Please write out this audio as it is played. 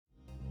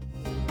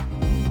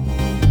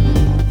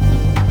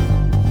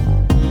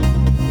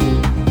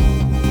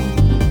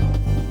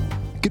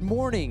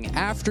morning,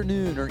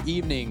 afternoon, or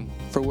evening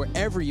for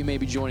wherever you may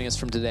be joining us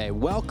from today.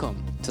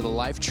 Welcome to the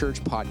Life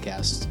Church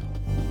Podcast.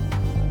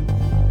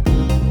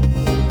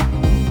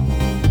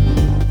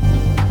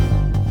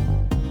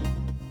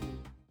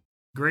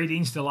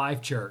 Greetings to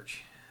Life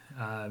Church.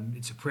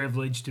 It's a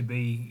privilege to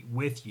be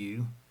with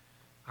you.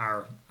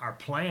 Our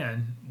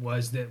plan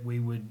was that we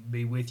would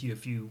be with you a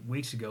few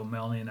weeks ago,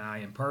 Melanie and I,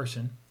 in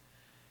person.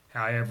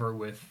 However,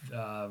 with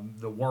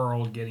the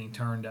world getting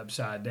turned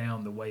upside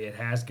down the way it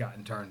has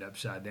gotten turned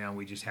upside down,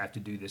 we just have to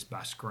do this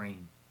by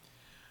screen.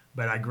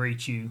 But I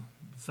greet you,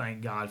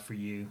 thank God for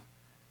you,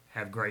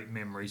 have great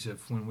memories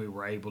of when we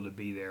were able to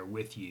be there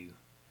with you.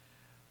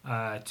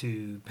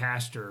 To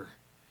Pastor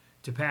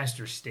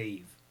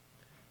Steve,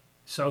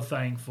 so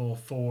thankful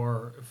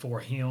for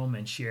him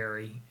and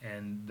Sherry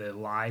and the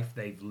life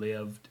they've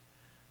lived.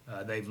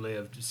 They've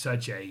lived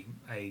such a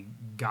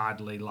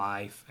godly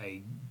life,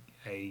 a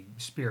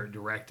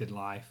spirit-directed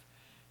life,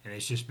 and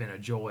it's just been a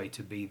joy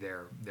to be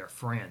their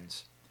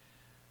friends.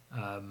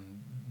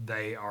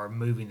 They are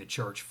moving the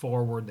church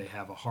forward. They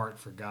have a heart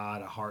for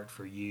God, a heart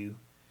for you,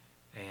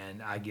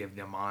 and I give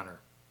them honor.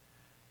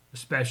 A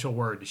special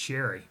word to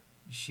Sherry.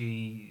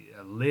 She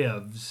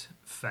lives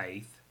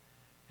faith,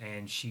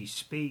 and she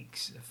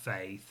speaks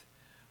faith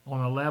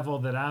on a level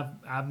that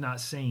I've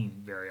not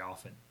seen very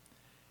often.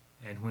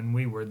 And when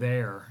we were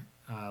there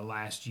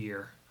last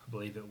year, I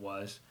believe it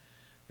was,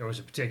 there was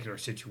a particular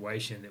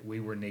situation that we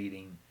were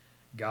needing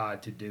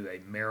God to do a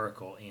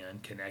miracle in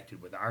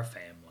connected with our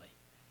family.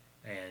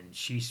 And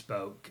she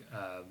spoke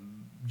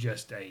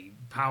just a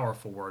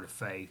powerful word of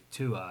faith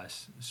to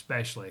us,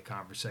 especially a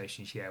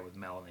conversation she had with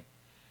Melanie.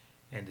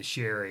 And to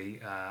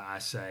Sherry, I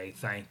say,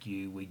 thank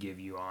you, we give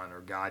you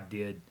honor. God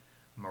did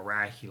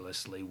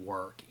miraculously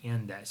work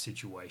in that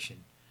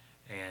situation.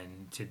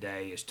 And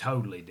today is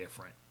totally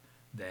different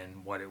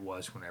than what it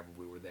was whenever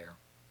we were there.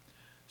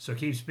 So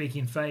keep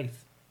speaking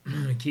faith.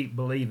 Keep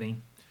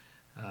believing,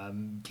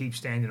 keep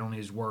standing on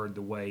His word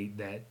the way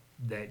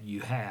that you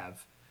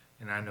have.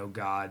 And I know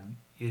God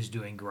is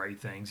doing great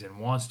things and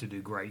wants to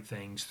do great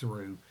things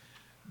through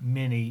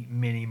many,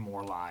 many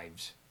more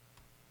lives.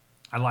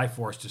 I'd like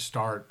for us to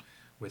start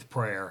with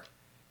prayer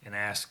and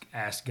ask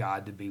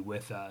God to be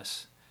with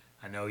us.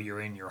 I know you're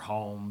in your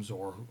homes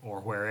or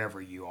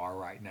wherever you are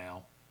right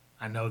now.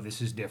 I know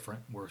this is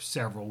different. We're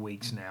several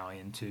weeks now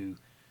into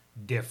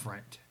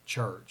different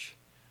church.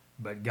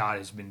 But God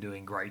has been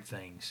doing great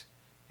things,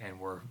 and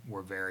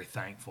we're very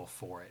thankful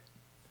for it.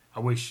 I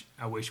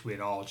wish we'd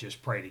all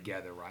just pray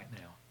together right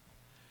now.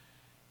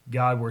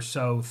 God, we're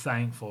so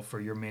thankful for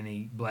your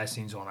many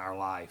blessings on our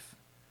life.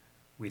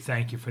 We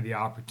thank you for the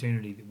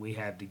opportunity that we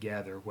have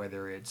together,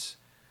 whether it's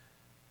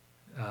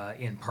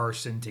in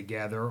person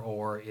together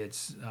or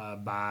it's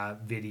by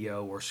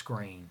video or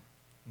screen.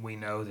 We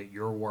know that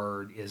your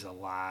word is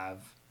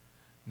alive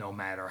no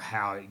matter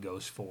how it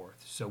goes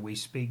forth. So we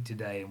speak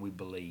today and we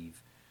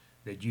believe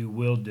that you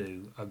will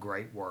do a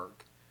great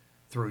work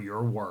through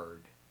your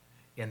word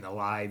in the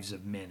lives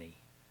of many.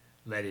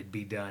 Let it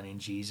be done in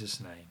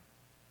Jesus' name.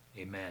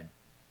 Amen.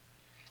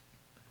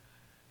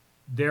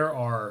 There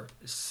are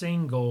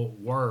single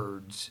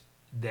words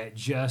that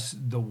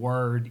just the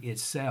word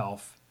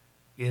itself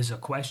is a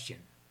question.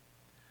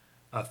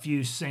 A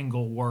few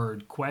single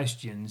word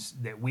questions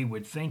that we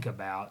would think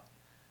about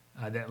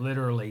that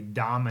literally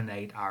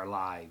dominate our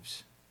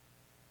lives.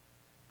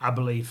 I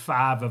believe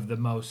 5 of the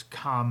most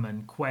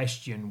common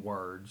question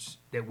words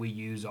that we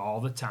use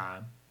all the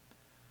time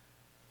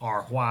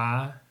are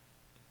why,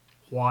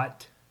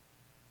 what,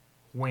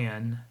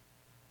 when,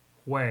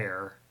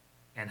 where,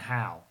 and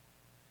how.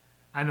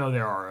 I know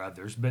there are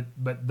others,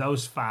 but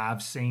those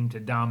 5 seem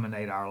to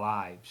dominate our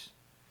lives.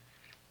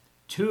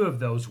 2 of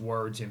those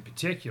words in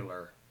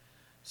particular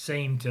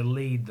seem to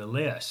lead the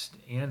list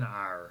in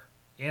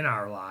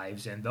our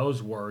lives, and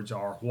those words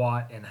are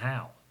what and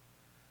how.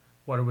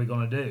 What are we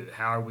going to do?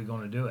 How are we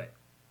going to do it?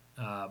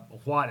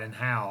 What and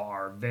how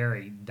are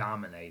very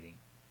dominating.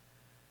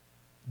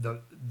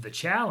 The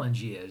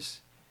challenge is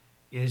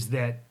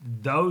that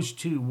those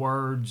 2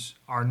 words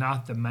are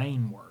not the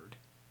main word.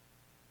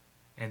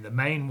 And the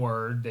main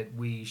word that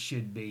we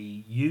should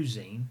be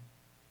using,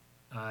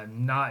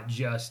 not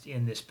just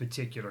in this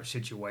particular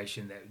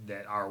situation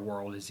that our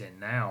world is in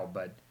now,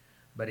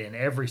 but in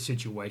every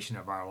situation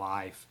of our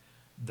life,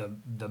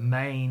 the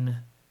main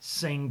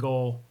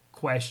single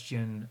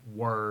question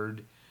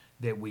word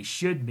that we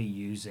should be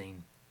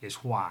using is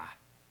why.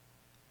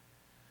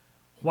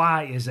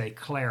 Why is a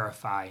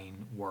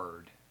clarifying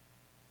word.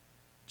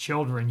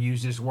 Children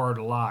use this word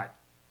a lot.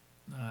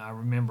 I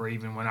remember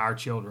even when our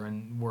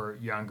children were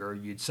younger,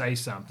 you'd say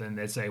something,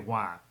 they'd say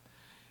why.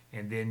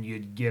 And then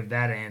you'd give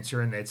that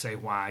answer and they'd say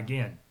why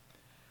again.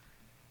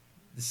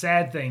 The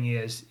sad thing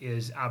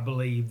is I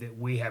believe that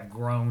we have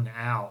grown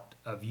out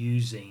of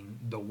using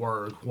the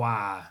word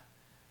why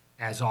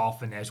as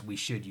often as we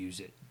should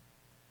use it.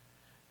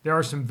 There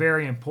are some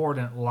very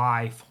important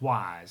life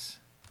whys.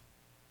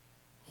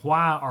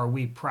 Why are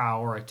we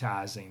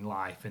prioritizing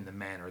life in the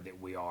manner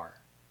that we are?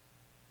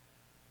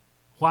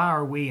 Why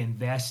are we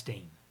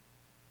investing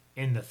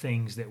in the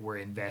things that we're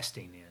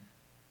investing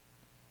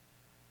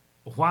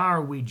in? Why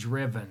are we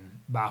driven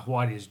by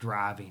what is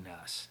driving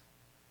us?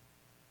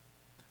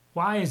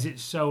 Why is it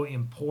so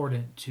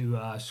important to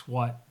us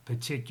what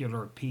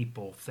particular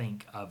people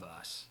think of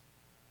us?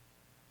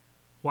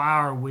 Why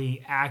are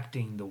we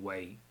acting the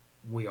way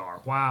we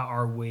are? Why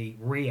are we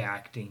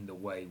reacting the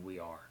way we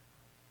are?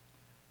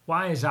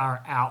 Why is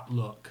our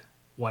outlook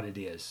what it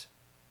is?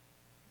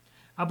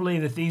 I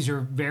believe that these are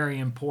very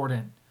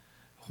important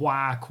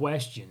why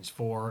questions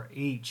for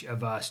each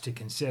of us to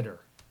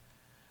consider.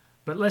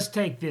 But let's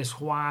take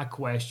this why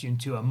question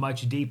to a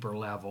much deeper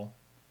level,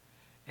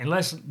 and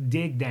let's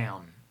dig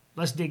down.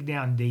 Let's dig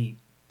down deep,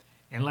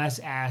 and let's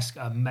ask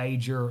a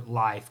major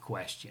life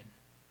question.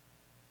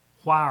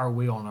 Why are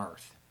we on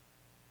earth?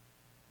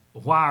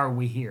 Why are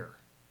we here?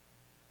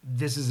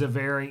 This is a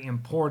very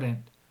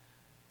important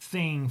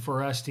thing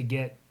for us to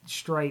get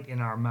straight in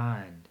our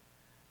mind.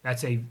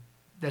 That's a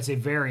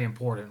very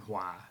important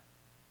why.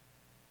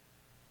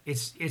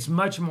 It's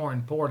much more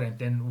important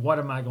than what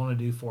am I going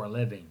to do for a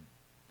living,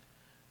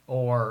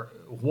 or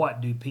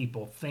what do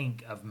people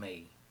think of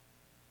me.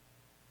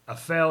 A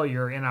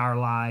failure in our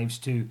lives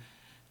to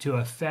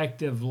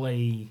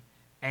effectively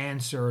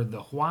answer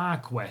the why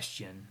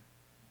question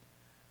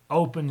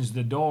opens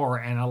the door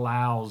and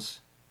allows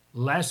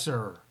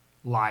lesser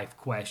life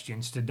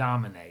questions to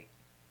dominate.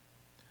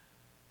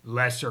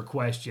 Lesser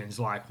questions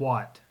like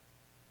what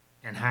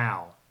and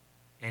how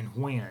and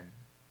when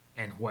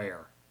and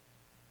where.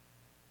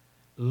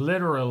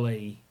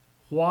 Literally,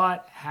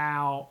 what,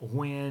 how,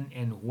 when,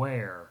 and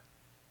where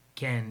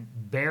can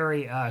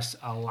bury us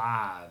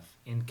alive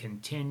in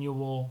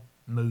continual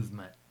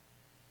movement.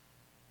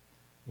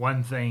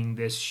 One thing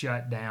this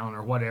shutdown,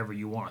 or whatever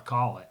you want to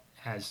call it,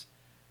 has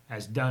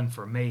done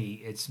for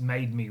me, it's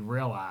made me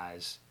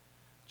realize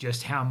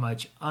just how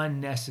much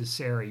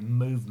unnecessary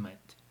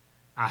movement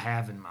I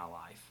have in my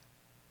life.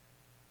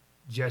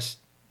 Just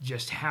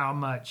how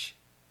much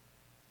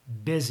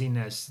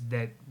busyness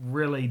that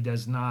really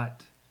does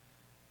not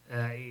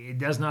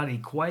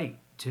equate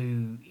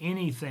to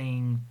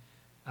anything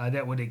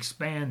that would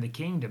expand the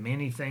kingdom,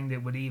 anything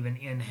that would even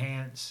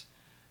enhance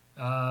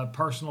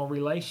personal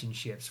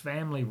relationships,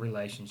 family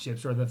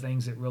relationships, or the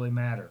things that really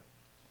matter.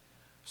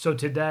 So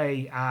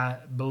today, I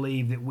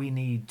believe that we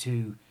need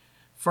to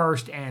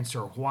first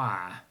answer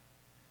why.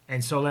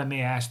 And so let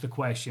me ask the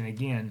question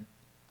again,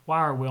 why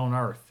are we on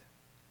earth?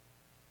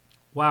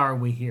 Why are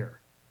we here?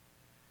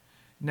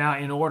 Now,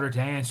 in order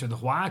to answer the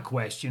why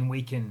question,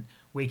 we can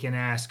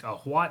ask a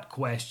what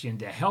question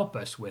to help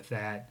us with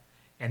that,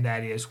 and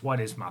that is, what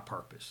is my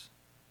purpose?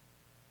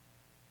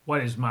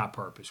 What is my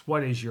purpose?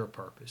 What is your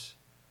purpose?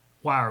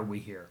 Why are we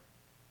here?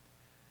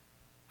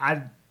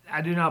 I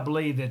do not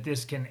believe that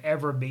this can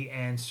ever be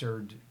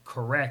answered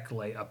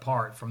correctly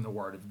apart from the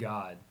Word of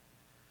God.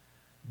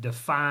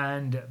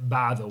 Defined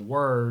by the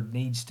Word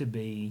needs to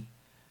be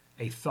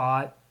a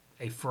thought,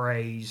 a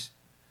phrase,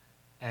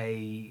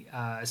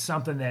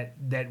 something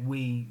that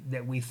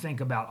we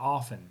think about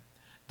often.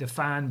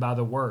 Defined by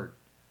the Word.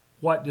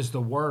 What does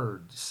the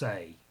Word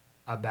say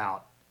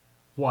about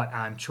what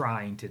I'm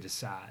trying to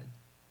decide?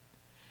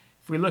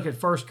 If we look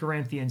at 1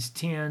 Corinthians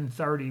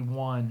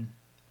 10:31,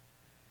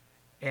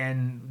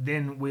 and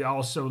then we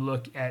also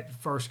look at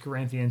 1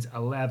 Corinthians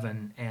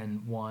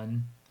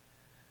 11:1.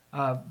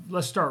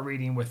 Let's start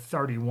reading with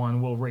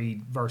 31. We'll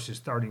read verses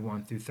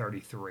 31 through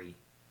 33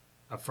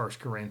 of 1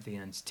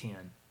 Corinthians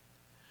 10.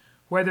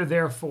 Whether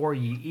therefore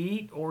ye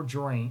eat or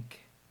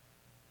drink,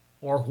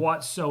 or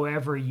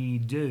whatsoever ye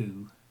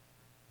do,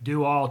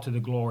 do all to the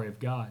glory of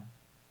God.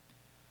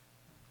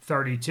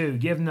 32,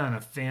 give none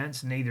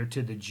offense, neither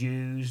to the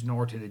Jews,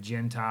 nor to the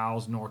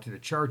Gentiles, nor to the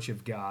church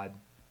of God.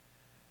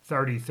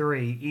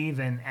 33,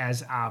 even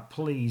as I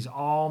please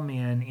all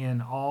men in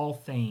all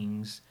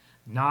things,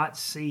 not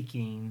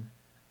seeking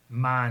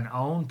mine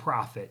own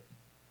profit,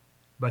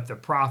 but the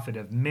profit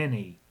of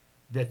many,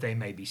 that they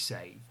may be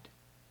saved.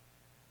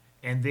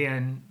 And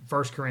then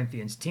 1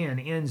 Corinthians 10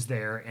 ends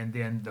there, and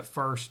then the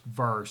first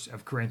verse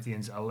of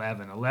Corinthians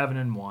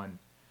 11:1,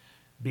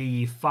 be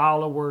ye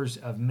followers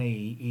of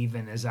me,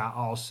 even as I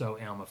also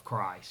am of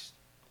Christ.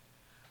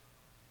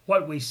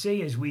 What we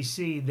see is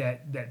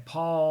that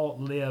Paul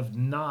lived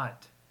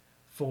not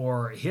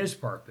for his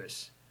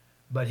purpose,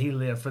 but he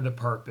lived for the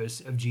purpose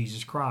of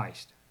Jesus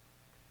Christ.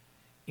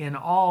 In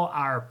all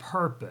our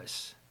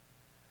purpose,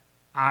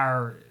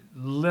 our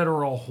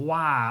literal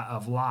why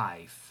of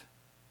life,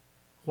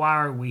 why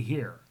are we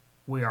here?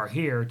 We are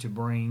here to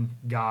bring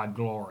God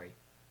glory.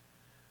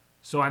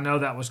 So I know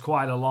that was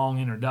quite a long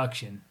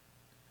introduction,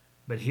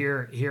 but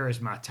here is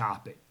my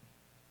topic.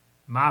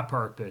 My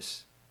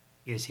purpose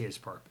is his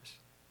purpose.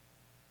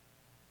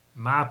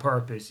 My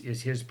purpose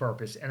is his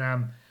purpose, and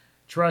I'm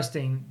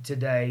trusting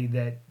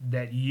today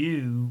that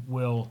you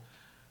will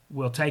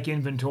take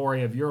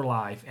inventory of your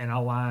life and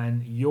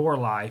align your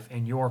life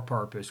and your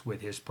purpose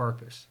with his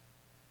purpose.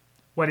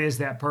 What is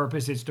that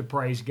purpose? It's to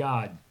praise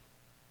God.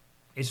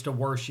 It's to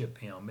worship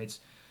him. It's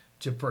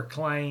to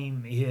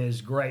proclaim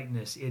his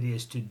greatness. It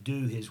is to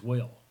do his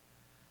will.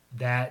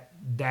 that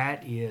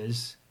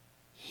is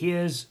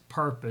his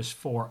purpose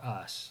for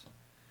us,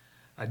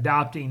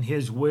 adopting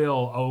his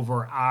will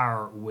over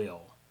our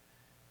will.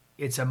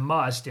 It's a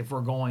must if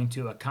we're going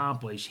to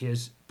accomplish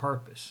his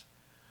purpose.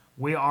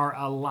 We are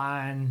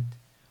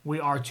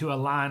to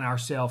align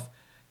ourselves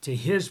to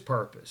his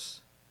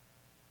purpose,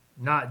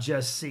 not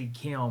just seek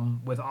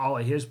him with all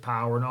of his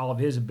power and all of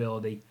his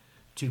ability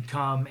to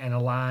come and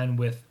align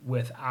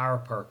with our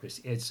purpose.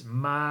 It's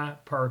my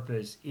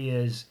purpose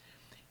is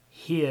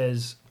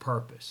his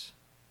purpose.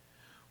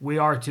 We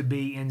are to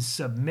be in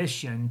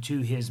submission to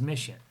his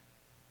mission.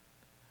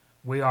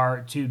 We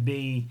are to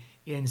be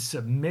in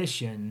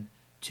submission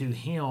to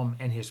him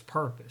and his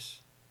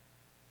purpose.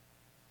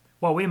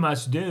 What we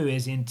must do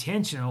is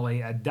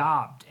intentionally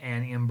adopt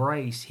and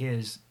embrace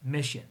his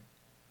mission.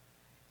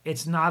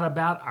 It's not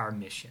about our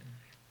mission.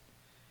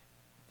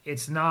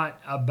 It's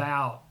not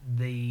about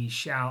the,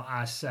 shall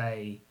I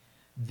say,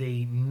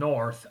 the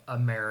North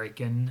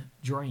American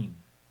dream,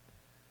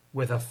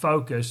 with a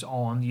focus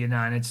on the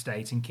United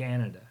States and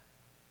Canada.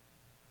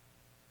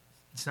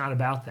 It's not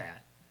about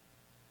that.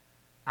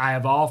 I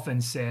have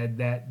often said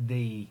that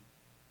the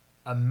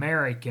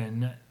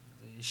American,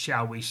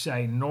 shall we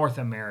say, North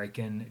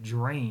American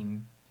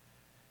dream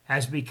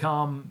has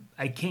become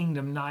a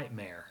kingdom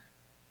nightmare.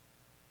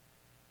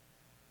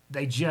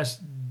 They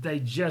just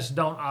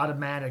don't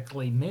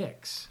automatically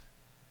mix.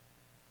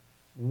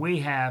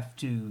 We have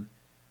to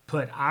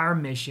put our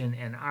mission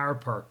and our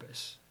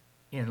purpose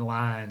in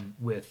line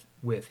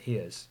with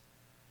his.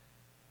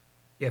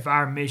 If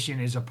our mission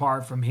is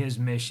apart from his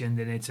mission,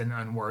 then it's an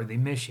unworthy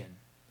mission.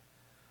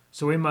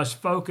 So we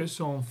must focus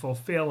on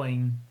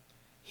fulfilling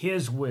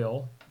his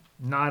will,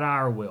 not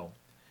our will.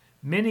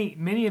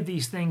 Many of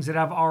these things that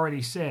I've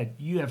already said,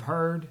 you have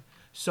heard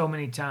so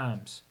many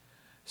times.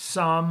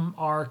 Some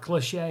are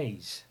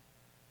cliches.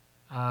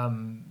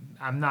 I'm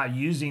not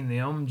using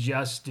them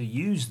just to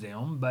use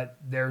them, but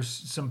there's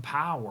some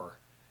power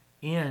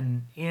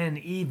in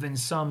even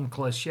some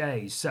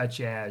cliches, such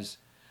as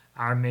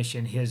our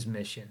mission, his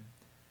mission.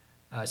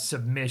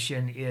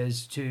 Submission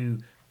is to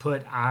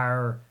put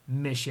our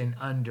mission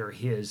under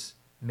his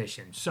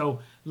mission. So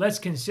let's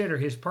consider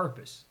his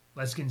purpose.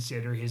 Let's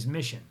consider his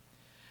mission.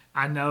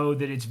 I know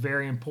that it's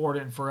very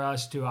important for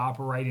us to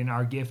operate in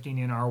our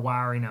gifting and our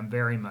wiring. I'm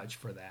very much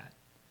for that.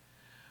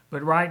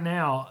 But right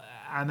now,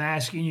 I'm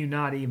asking you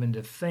not even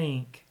to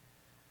think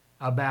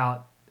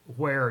about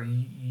where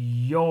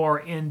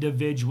your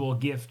individual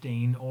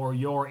gifting or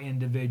your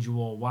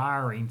individual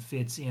wiring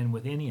fits in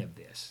with any of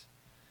this.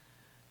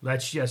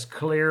 Let's just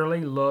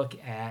clearly look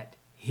at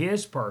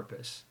his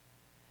purpose,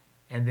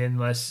 and then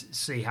let's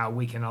see how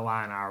we can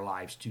align our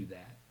lives to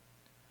that.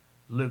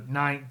 Luke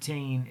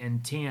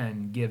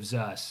 19:10 gives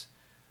us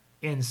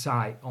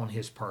insight on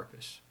his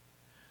purpose.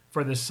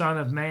 For the Son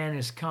of Man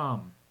is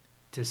come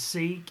to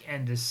seek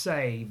and to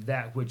save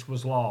that which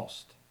was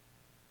lost.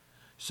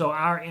 So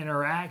our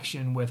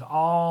interaction with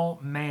all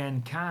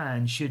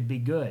mankind should be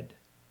good.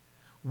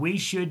 We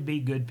should be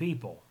good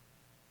people.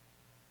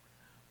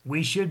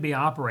 We should be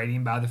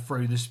operating by the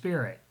fruit of the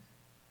Spirit.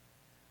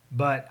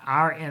 But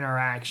our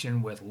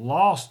interaction with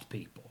lost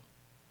people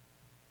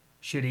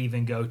should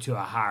even go to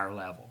a higher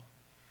level.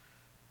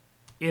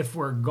 If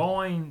we're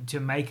going to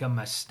make a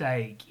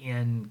mistake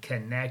in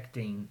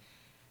connecting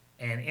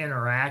and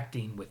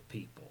interacting with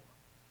people,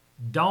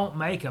 don't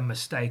make a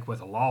mistake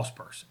with a lost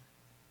person.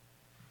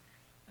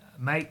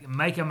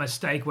 Make a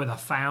mistake with a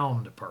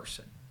found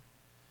person.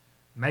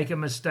 Make a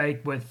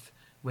mistake with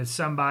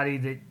somebody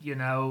that, you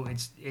know,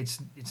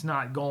 it's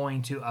not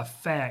going to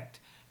affect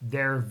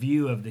their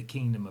view of the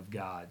kingdom of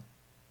God.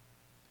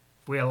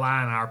 If we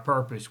align our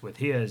purpose with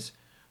his,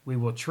 we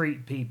will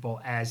treat people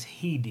as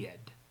he did.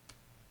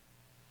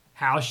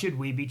 How should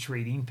we be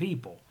treating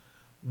people?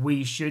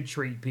 We should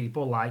treat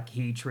people like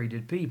he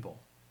treated people.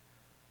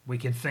 We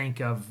could think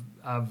of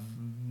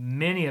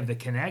many of the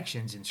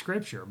connections in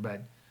Scripture,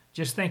 but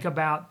just think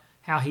about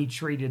how he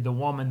treated the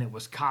woman that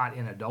was caught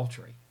in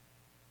adultery.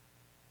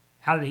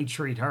 How did he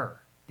treat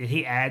her? Did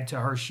he add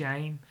to her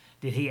shame?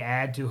 Did he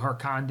add to her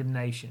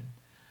condemnation?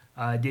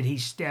 Did he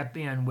step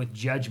in with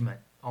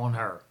judgment on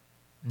her?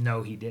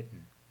 No, he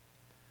didn't.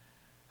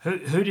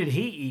 Who did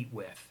he eat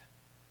with?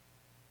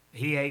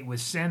 He ate with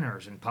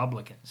sinners and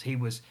publicans. He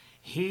was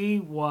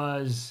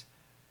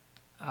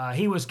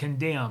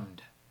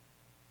condemned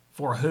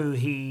for who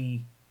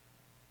he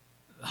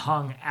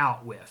hung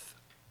out with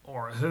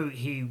or who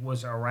he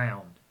was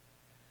around.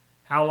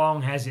 How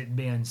long has it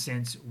been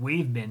since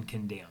we've been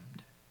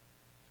condemned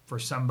for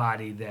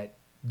somebody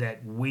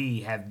that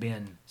we have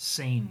been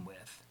seen with?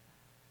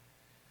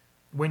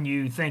 When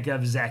you think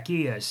of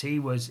Zacchaeus, he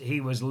was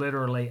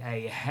literally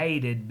a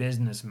hated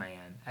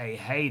businessman, a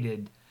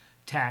hated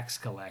tax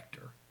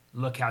collector.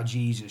 Look how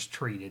Jesus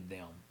treated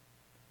them.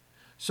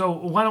 So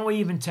why don't we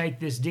even take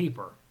this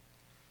deeper?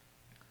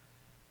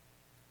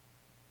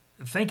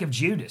 Think of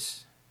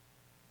Judas.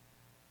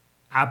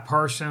 I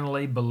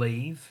personally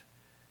believe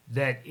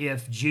that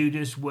if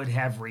Judas would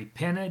have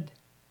repented,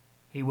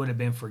 he would have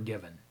been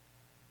forgiven.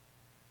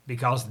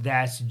 Because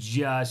that's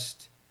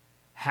just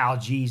how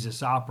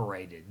Jesus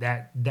operated.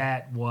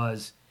 That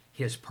was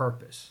his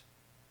purpose.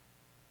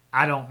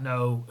 I don't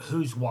know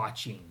who's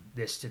watching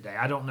this today.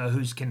 I don't know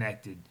who's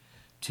connected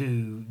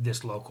to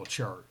this local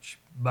church.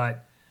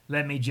 But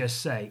let me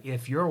just say,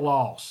 if you're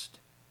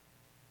lost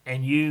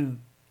and you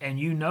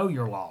know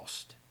you're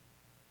lost,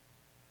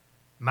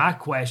 my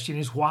question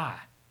is why?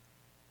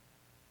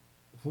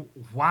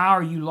 Why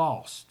are you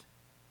lost?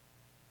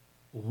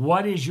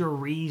 What is your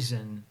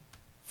reason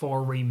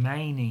for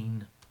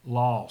remaining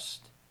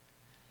lost?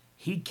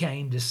 He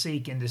came to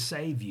seek and to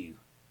save you.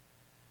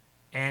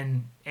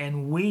 And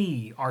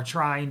we are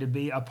trying to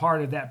be a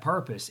part of that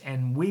purpose,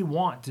 and we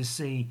want to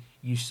see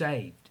you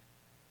saved.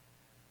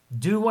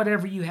 Do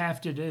whatever you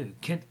have to do.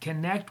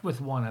 Connect with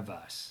one of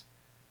us.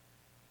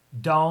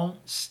 Don't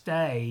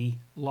stay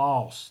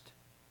lost.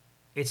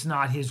 It's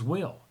not his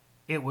will.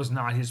 It was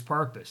not his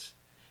purpose.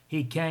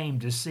 He came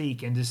to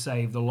seek and to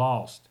save the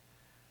lost.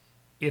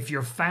 If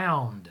you're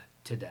found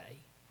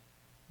today,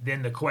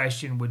 then the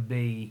question would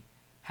be,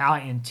 how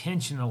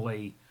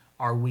intentionally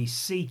are we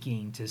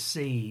seeking to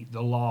see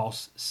the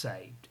lost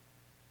saved?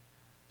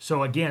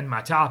 So again,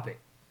 my topic,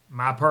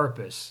 my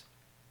purpose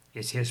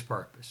is his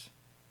purpose.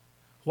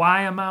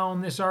 Why am I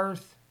on this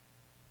earth?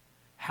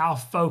 How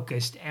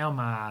focused am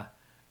I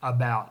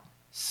about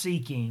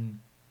seeking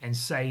and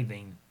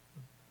saving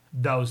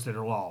those that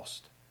are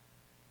lost?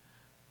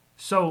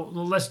 So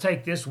let's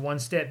take this one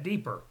step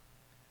deeper.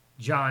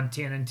 John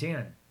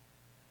 10:10.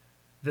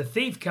 The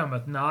thief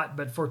cometh not,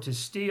 but for to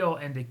steal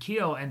and to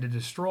kill and to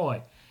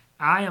destroy.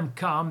 I am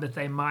come that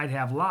they might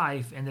have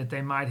life, and that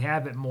they might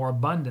have it more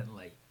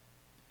abundantly.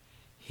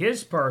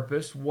 His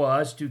purpose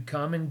was to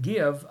come and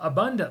give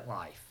abundant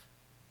life.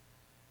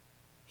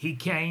 He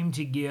came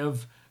to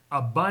give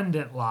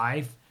abundant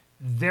life.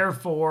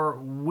 Therefore,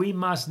 we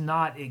must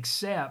not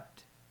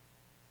accept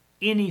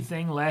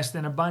anything less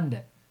than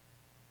abundant.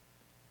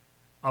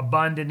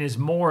 Abundant is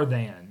more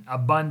than.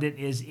 Abundant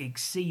is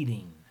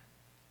exceeding.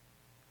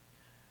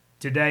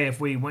 Today, if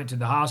we went to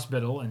the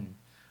hospital and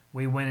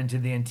we went into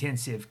the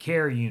intensive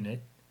care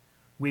unit,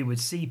 we would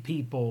see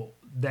people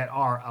that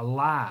are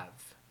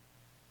alive,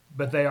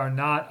 but they are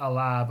not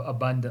alive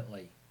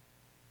abundantly.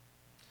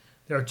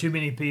 There are too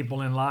many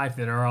people in life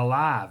that are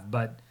alive,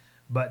 but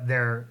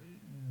they're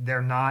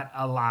not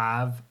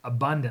alive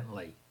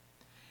abundantly.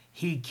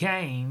 He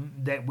came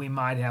that we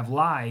might have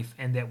life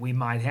and that we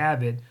might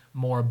have it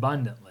more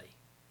abundantly.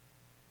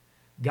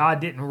 God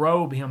didn't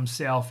robe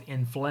himself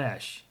in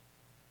flesh,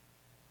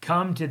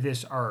 come to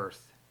this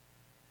earth,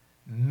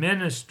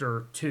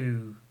 minister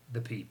to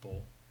the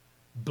people,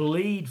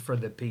 bleed for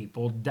the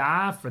people,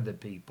 die for the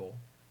people,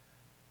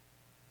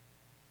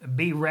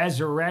 be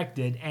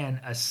resurrected and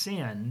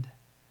ascend,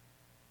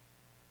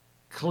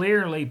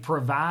 clearly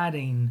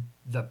providing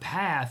the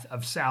path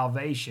of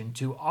salvation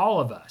to all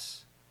of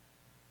us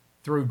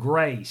through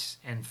grace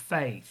and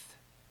faith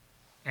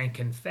and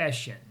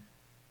confession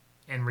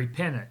and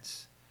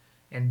repentance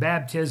and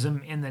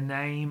baptism in the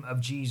name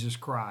of Jesus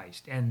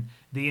Christ and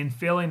the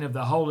infilling of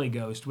the Holy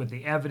Ghost with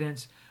the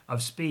evidence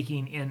of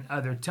speaking in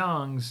other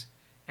tongues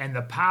and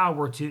the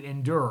power to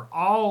endure.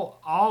 All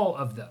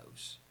of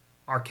those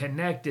are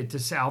connected to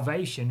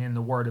salvation in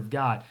the Word of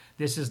God.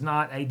 This is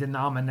not a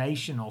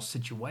denominational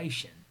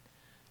situation.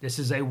 This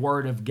is a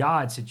Word of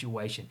God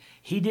situation.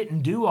 He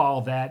didn't do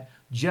all that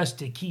just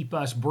to keep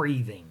us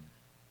breathing.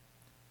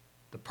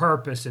 The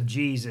purpose of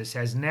Jesus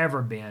has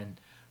never been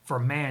for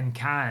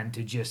mankind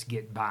to just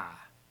get by.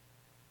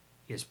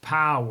 His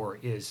power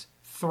is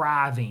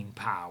thriving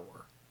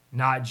power,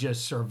 not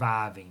just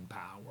surviving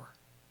power.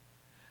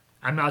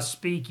 I'm not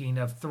speaking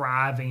of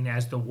thriving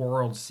as the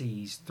world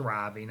sees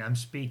thriving. I'm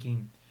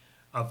speaking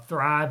of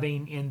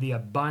thriving in the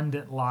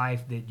abundant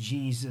life that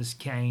Jesus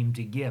came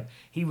to give.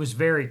 He was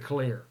very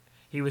clear.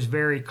 He was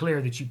very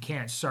clear that you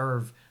can't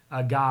serve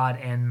God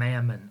and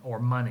mammon or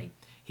money.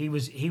 He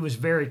was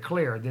very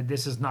clear that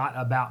this is not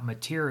about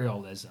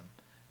materialism.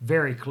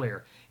 Very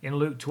clear. In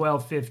Luke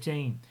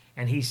 12:15,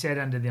 and he said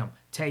unto them,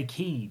 take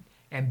heed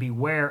and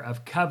beware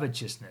of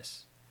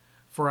covetousness,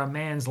 for a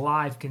man's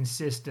life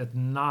consisteth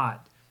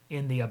not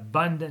in the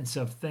abundance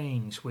of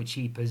things which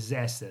he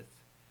possesseth.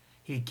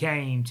 He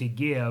came to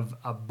give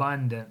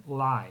abundant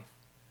life.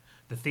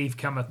 The thief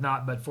cometh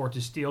not but for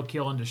to steal,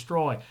 kill, and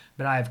destroy,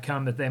 but I have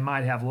come that they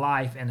might have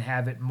life and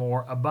have it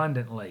more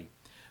abundantly.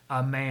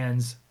 A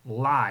man's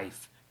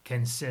life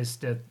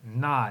consisteth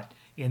not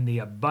in the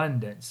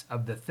abundance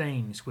of the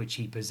things which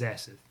he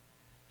possesseth.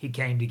 He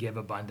came to give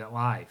abundant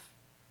life.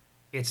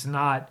 It's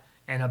not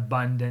an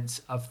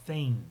abundance of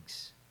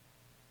things.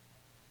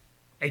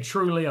 A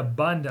truly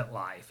abundant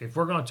life. If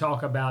we're going to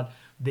talk about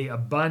the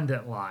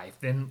abundant life,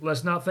 then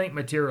let's not think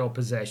material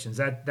possessions.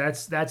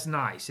 That's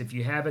nice. If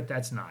you have it,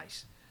 that's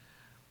nice.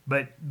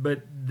 But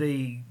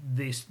the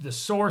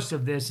source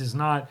of this is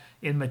not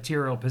in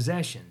material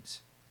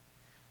possessions.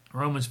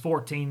 Romans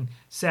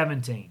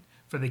 14:17.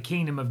 For the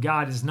kingdom of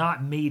God is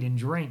not meat and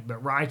drink,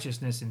 but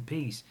righteousness and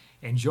peace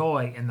and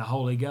joy in the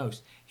Holy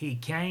Ghost. He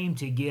came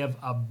to give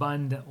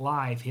abundant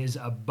life. His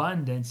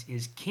abundance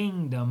is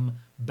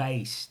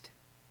kingdom-based.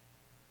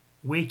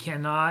 We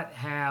cannot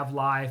have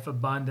life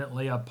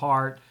abundantly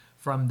apart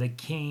from the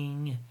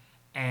King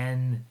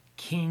and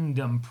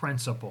kingdom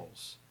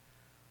principles,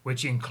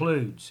 which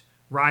includes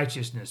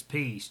righteousness,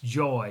 peace,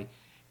 joy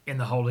in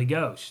the Holy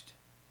Ghost.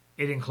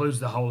 It includes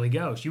the Holy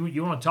Ghost.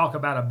 You want to talk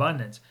about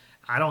abundance.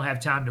 I don't have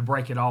time to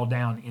break it all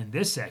down in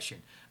this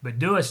session, but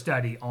do a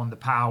study on the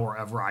power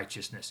of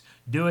righteousness.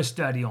 Do a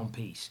study on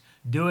peace.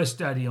 Do a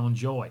study on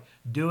joy.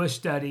 Do a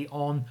study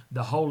on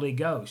the Holy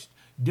Ghost.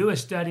 Do a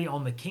study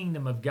on the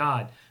kingdom of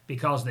God,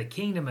 because the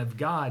kingdom of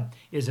God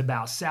is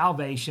about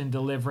salvation,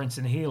 deliverance,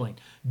 and healing.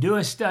 Do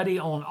a study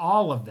on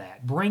all of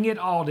that. Bring it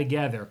all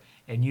together,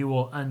 and you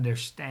will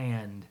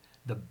understand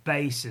the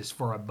basis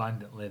for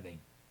abundant living.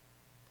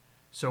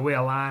 So we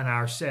align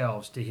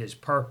ourselves to his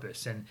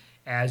purpose, and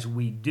as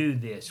we do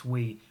this,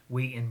 we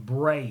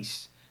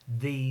embrace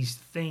these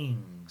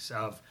things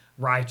of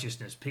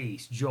righteousness,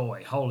 peace,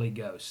 joy, Holy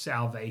Ghost,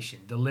 salvation,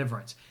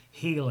 deliverance,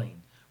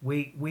 healing.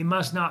 We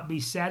must not be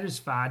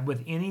satisfied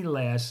with any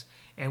less,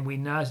 and we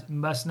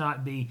must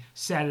not be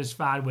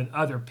satisfied with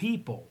other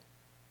people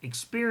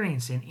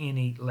experiencing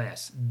any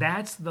less.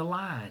 That's the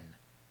line.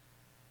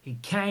 He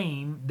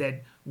came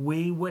that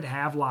we would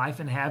have life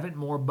and have it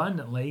more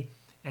abundantly,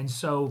 and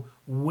so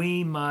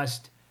we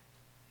must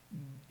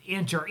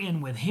enter in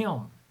with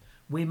him.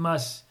 We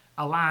must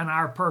align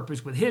our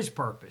purpose with his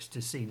purpose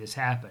to see this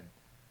happen.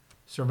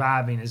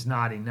 Surviving is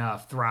not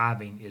enough.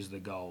 Thriving is the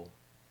goal.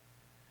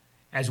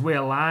 As we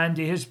align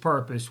to his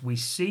purpose, we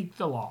seek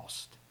the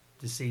lost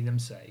to see them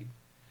saved.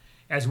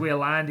 As we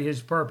align to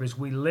his purpose,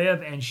 we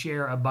live and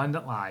share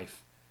abundant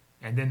life.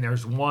 And then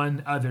there's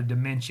one other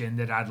dimension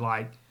that I'd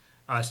like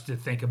us to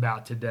think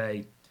about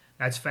today.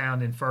 That's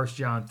found in 1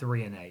 John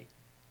 3 and 8.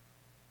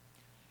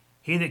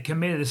 He that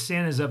committed a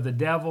sin is of the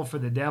devil, for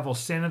the devil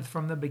sinneth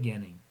from the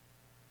beginning.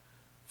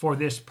 For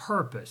this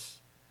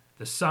purpose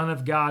the Son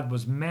of God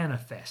was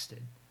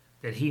manifested,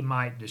 that he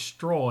might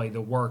destroy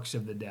the works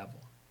of the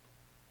devil.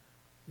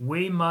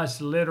 We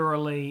must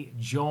literally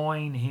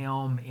join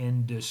him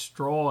in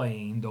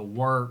destroying the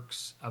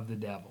works of the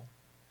devil.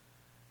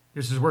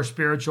 This is where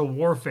spiritual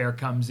warfare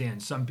comes in.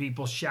 Some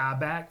people shy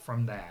back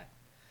from that.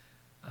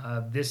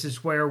 This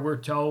is where we're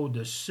told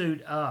to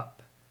suit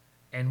up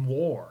and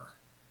war.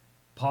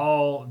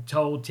 Paul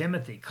told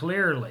Timothy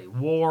clearly,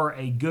 war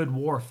a good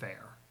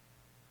warfare.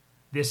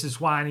 This is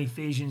why in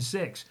Ephesians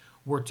 6,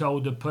 we're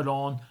told to put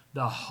on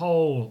the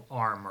whole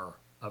armor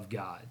of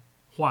God.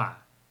 Why?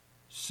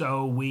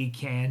 So we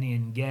can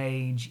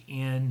engage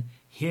in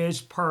his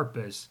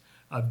purpose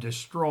of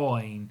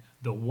destroying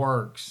the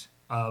works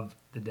of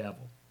the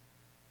devil.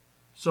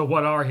 So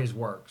what are his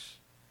works?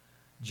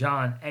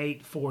 John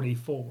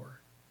 8:44.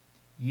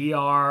 Ye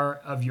are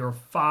of your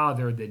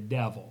father the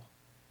devil,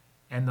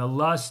 and the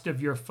lust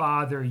of your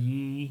father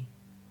ye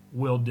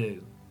will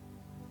do.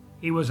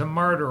 He was a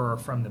murderer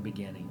from the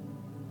beginning,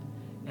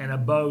 and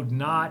abode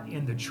not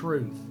in the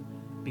truth,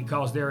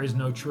 because there is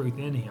no truth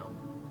in him.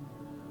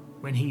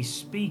 When he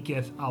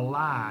speaketh a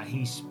lie,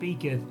 he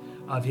speaketh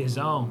of his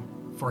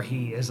own, for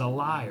he is a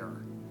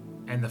liar,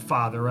 and the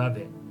father of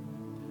it.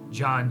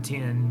 John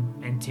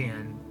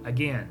 10:10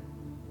 again.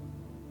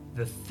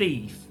 The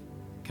thief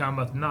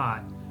cometh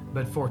not,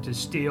 but for to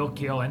steal,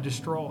 kill, and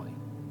destroy.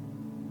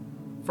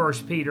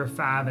 1 Peter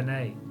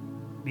 5:8.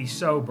 Be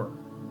sober,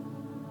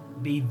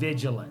 be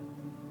vigilant,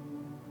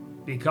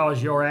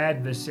 because your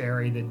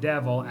adversary, the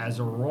devil, as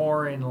a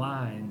roaring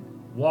lion,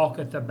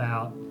 walketh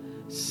about,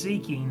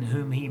 seeking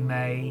whom he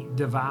may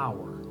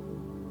devour.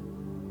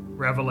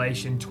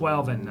 Revelation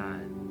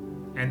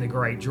 12:9. And the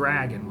great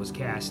dragon was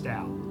cast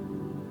out,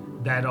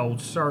 that old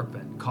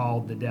serpent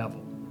called the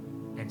devil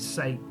and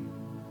Satan,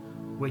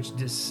 which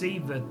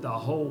deceiveth the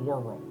whole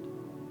world.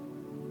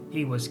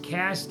 He was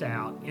cast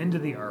out into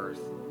the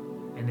earth,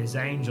 and his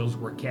angels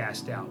were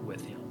cast out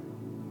with him.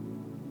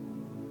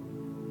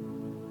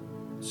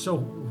 So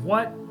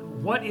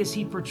what is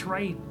he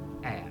portrayed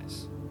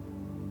as?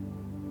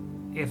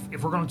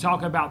 If we're going to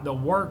talk about the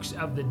works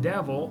of the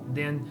devil,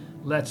 then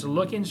let's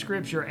look in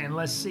Scripture and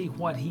let's see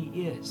what he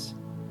is.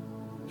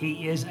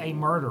 He is a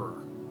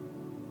murderer.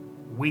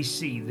 We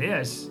see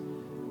this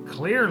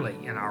clearly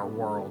in our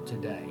world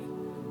today,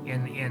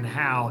 in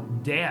how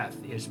death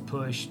is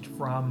pushed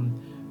from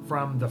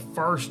the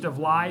first of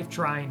life,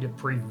 trying to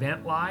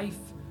prevent life,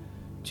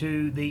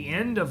 to the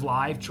end of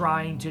life,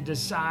 trying to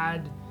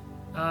decide,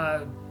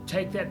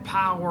 take that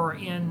power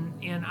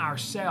in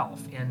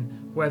ourself, in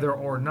whether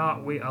or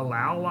not we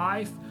allow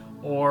life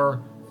or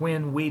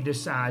when we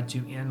decide to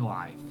end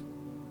life.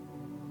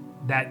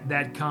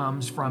 That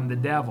comes from the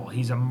devil.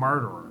 He's a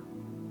murderer.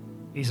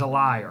 He's a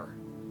liar.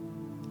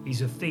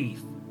 He's a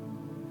thief.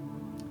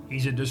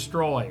 He's a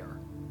destroyer.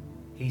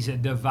 He's a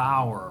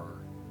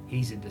devourer.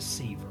 He's a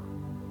deceiver.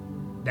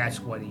 That's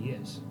what he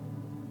is.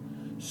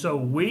 So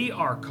we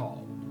are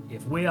called,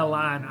 if we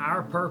align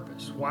our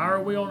purpose, why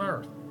are we on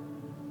earth?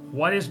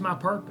 What is my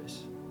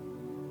purpose?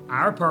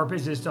 Our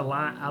purpose is to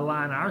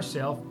align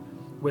ourselves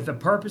with the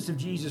purpose of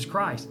Jesus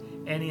Christ.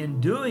 And in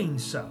doing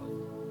so,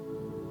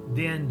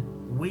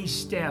 then we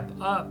step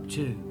up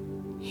to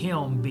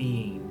him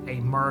being a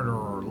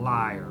murderer,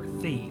 liar,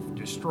 thief,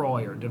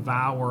 destroyer,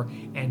 devourer,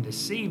 and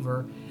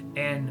deceiver,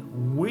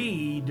 and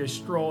we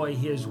destroy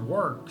his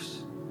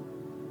works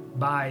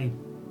by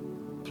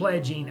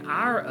pledging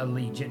our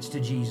allegiance to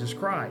Jesus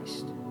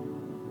Christ,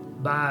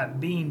 by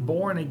being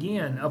born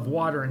again of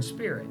water and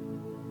spirit,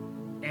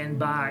 and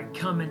by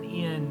coming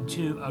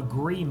into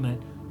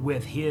agreement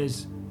with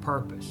his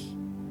purpose.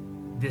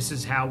 This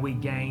is how we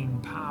gain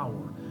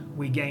power.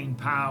 We gain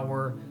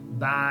power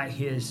by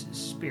his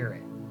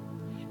spirit.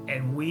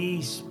 And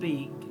we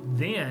speak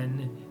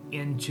then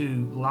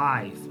into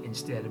life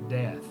instead of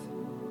death.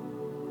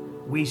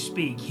 We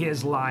speak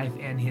his life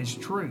and his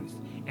truth.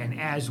 And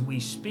as we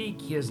speak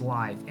his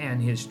life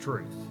and his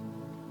truth,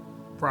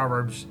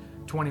 Proverbs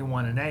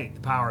 21:8,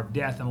 the power of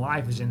death and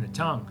life is in the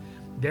tongue.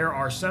 There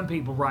are some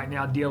people right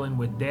now dealing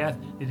with death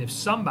that if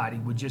somebody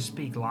would just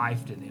speak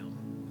life to them,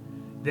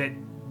 that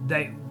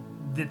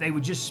they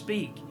would just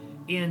speak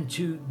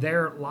into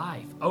their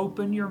life.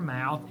 Open your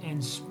mouth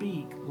and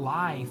speak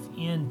life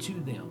into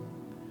them.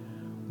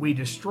 We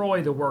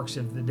destroy the works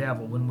of the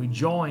devil when we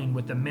join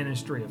with the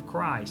ministry of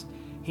Christ.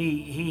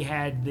 He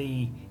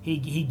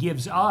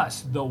gives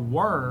us the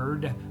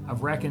word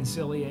of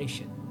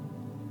reconciliation,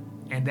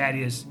 and that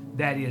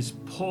is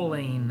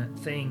pulling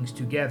things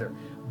together,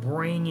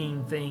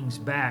 bringing things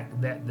back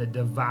that the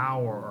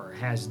devourer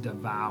has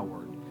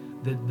devoured,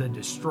 the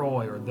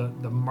destroyer,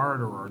 the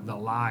murderer, the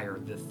liar,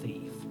 the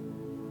thief.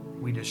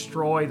 We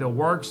destroy the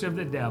works of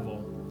the devil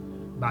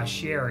by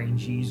sharing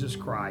Jesus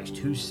Christ,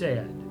 who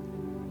said,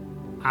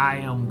 I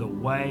am the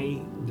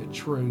way, the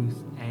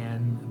truth,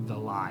 and the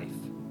life.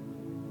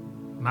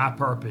 My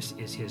purpose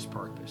is his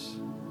purpose.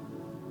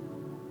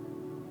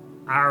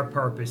 Our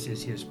purpose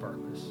is his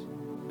purpose.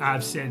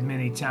 I've said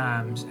many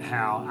times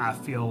how I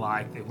feel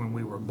like that when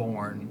we were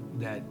born,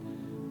 that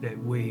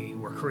we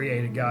were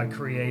created, God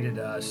created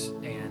us,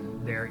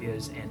 and there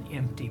is an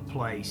empty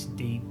place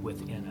deep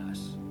within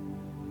us.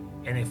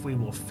 And if we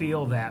will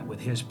feel that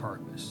with his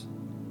purpose,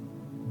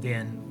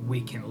 then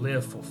we can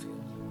live fulfilled.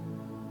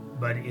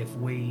 But if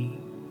we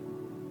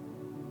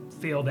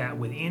feel that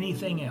with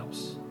anything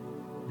else,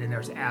 then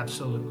there's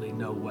absolutely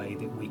no way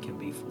that we can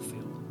be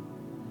fulfilled.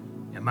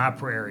 And my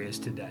prayer is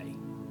today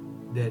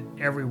that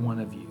every one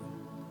of you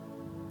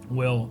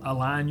will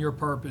align your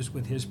purpose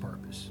with his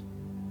purpose,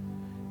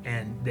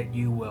 and that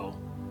you will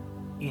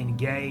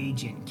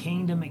engage in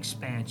kingdom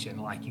expansion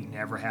like you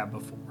never have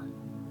before.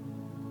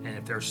 And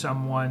if there's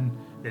someone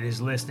that is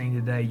listening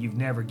today, you've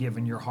never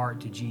given your heart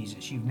to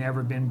Jesus, you've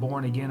never been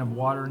born again of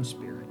water and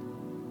spirit,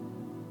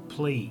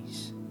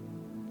 please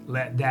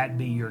let that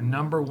be your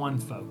number one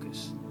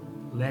focus.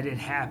 Let it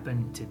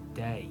happen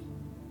today.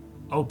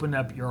 Open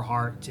up your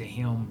heart to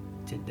him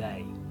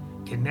today.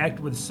 Connect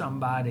with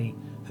somebody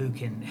who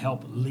can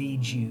help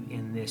lead you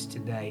in this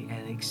today,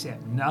 and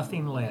accept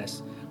nothing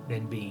less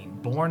than being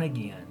born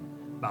again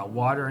by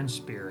water and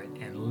spirit,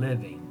 and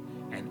living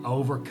and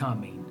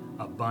overcoming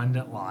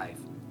abundant life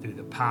through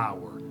the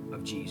power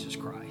of Jesus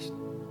Christ.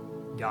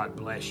 God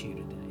bless you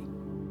today.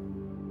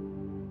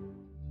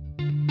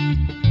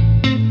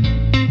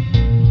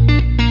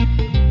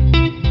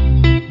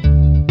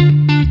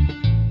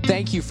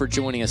 Thank you for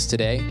joining us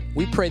today.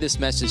 We pray this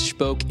message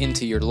spoke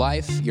into your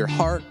life, your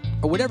heart,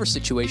 or whatever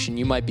situation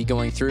you might be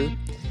going through.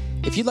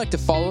 If you'd like to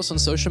follow us on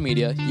social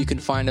media, you can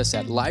find us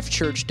at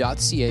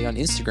lifechurch.ca on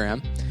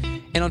Instagram.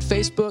 And on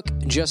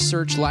Facebook, just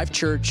search Life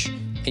Church,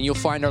 and you'll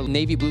find our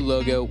navy blue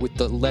logo with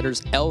the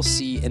letters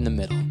LC in the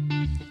middle.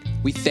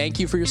 We thank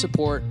you for your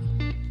support.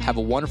 Have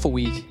a wonderful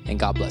week, and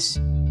God bless.